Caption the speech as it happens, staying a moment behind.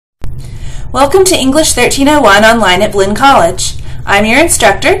Welcome to English 1301 online at Blinn College. I'm your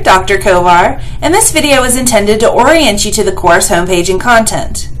instructor, Dr. Kovar, and this video is intended to orient you to the course homepage and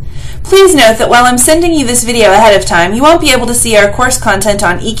content. Please note that while I'm sending you this video ahead of time, you won't be able to see our course content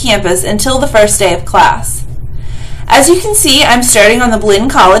on eCampus until the first day of class. As you can see, I'm starting on the Blinn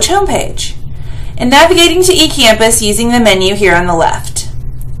College homepage and navigating to eCampus using the menu here on the left.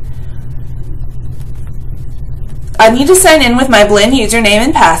 I need to sign in with my Blinn username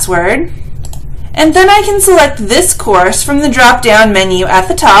and password, and then I can select this course from the drop-down menu at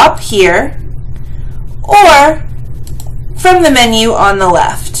the top here, or from the menu on the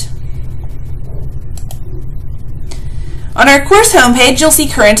left. On our course homepage, you'll see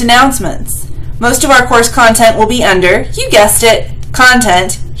current announcements. Most of our course content will be under, you guessed it,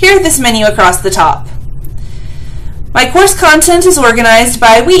 Content, here at this menu across the top. My course content is organized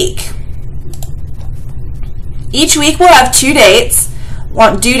by week. Each week we'll have two dates.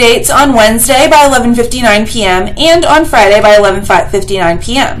 Due dates on Wednesday by 11:59 p.m. and on Friday by 11:59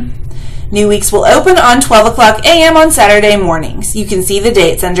 p.m. New weeks will open on 12 o'clock a.m. on Saturday mornings. You can see the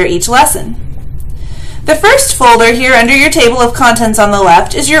dates under each lesson. The first folder here under your table of contents on the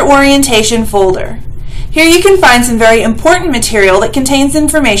left is your orientation folder. Here you can find some very important material that contains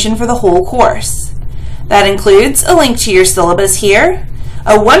information for the whole course. That includes a link to your syllabus here,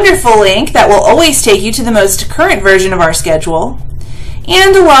 a wonderful link that will always take you to the most current version of our schedule,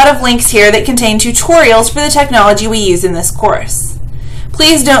 and a lot of links here that contain tutorials for the technology we use in this course.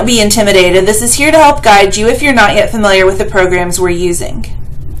 Please don't be intimidated. This is here to help guide you if you're not yet familiar with the programs we're using.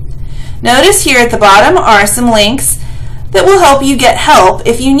 Notice here at the bottom are some links that will help you get help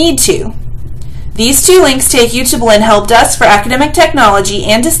if you need to. These two links take you to Blinn Help Desk for academic technology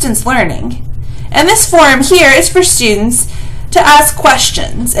and distance learning. And this forum here is for students to ask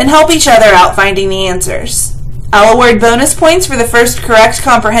questions and help each other out finding the answers. I'll award bonus points for the first correct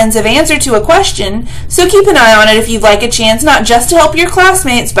comprehensive answer to a question, so keep an eye on it if you'd like a chance not just to help your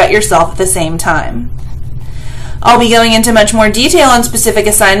classmates, but yourself at the same time. I'll be going into much more detail on specific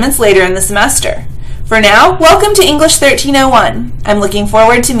assignments later in the semester. For now, welcome to English 1301. I'm looking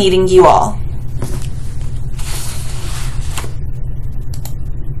forward to meeting you all.